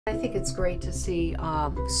I think it's great to see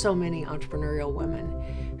so many entrepreneurial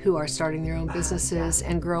women who are starting their own businesses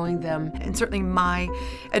and growing them. And certainly my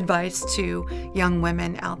advice to young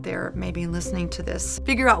women out there maybe listening to this,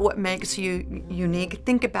 figure out what makes you unique.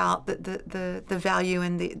 Think about the value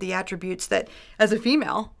and the attributes that, as a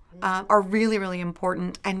female, are really, really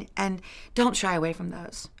important, and don't shy away from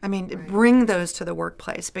those. I mean, bring those to the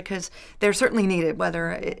workplace because they're certainly needed,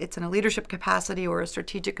 whether it's in a leadership capacity or a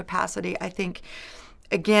strategic capacity. I think,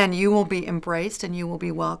 again, you will be embraced and you will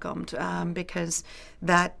be welcomed because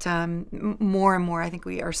that more and more I think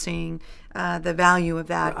we are seeing the value of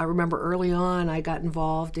that. I remember early on I got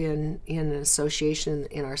involved in an association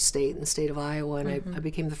in our state, in the state of Iowa, and I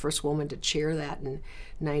became the first woman to chair that in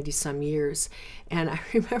 90-some years. And I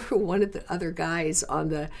remember one of the other guys on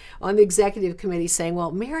the executive committee saying,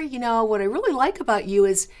 "Well, Mary, you know, what I really like about you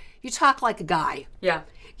is you talk like a guy." Yeah.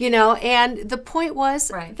 You know, and the point was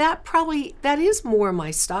that is more my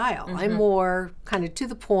style. I'm more kind of to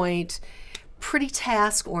the point, pretty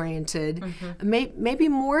task oriented, maybe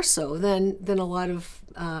more so than a lot of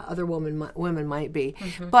other women might be.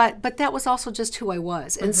 But that was also just who I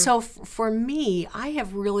was. And so for me, I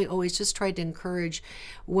have really always just tried to encourage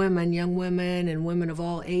women, young women and women of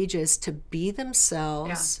all ages to be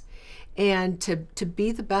themselves and to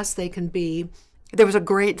be the best they can be. There was a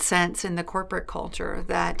great sense in the corporate culture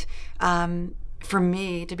that for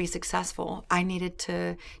me to be successful, I needed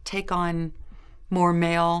to take on more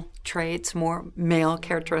male traits, more male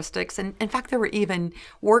characteristics. And in fact, there were even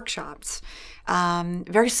workshops,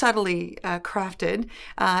 very subtly crafted,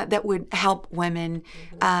 that would help women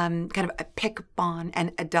kind of pick up on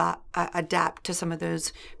and adapt to some of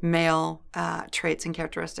those male traits and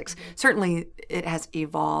characteristics. Certainly, it has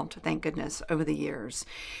evolved, thank goodness, over the years.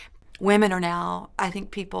 Women are now, I think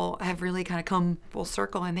people have really kind of come full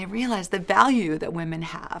circle and they realize the value that women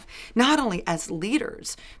have, not only as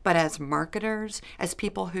leaders, but as marketers, as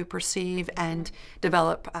people who perceive and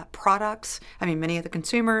develop products. I mean, many of the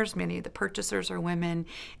consumers, many of the purchasers are women.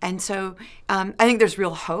 And so I think there's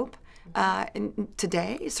real hope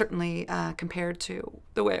today, certainly compared to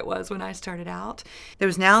the way it was when I started out.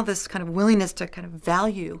 There's now this kind of willingness to kind of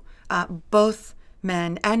value both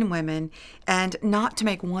men and women, and not to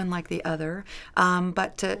make one like the other,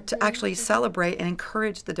 but to actually celebrate and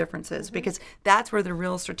encourage the differences, because that's where the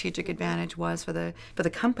real strategic advantage was for the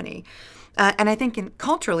company. And I think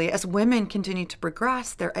culturally, as women continue to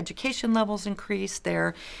progress, their education levels increase,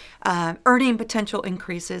 their earning potential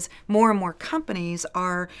increases, more and more companies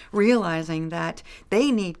are realizing that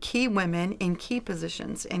they need key women in key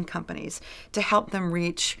positions in companies to help them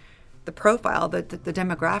reach the profile, the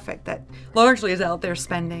demographic that largely is out there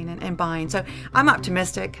spending and buying. So I'm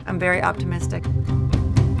optimistic. I'm very optimistic.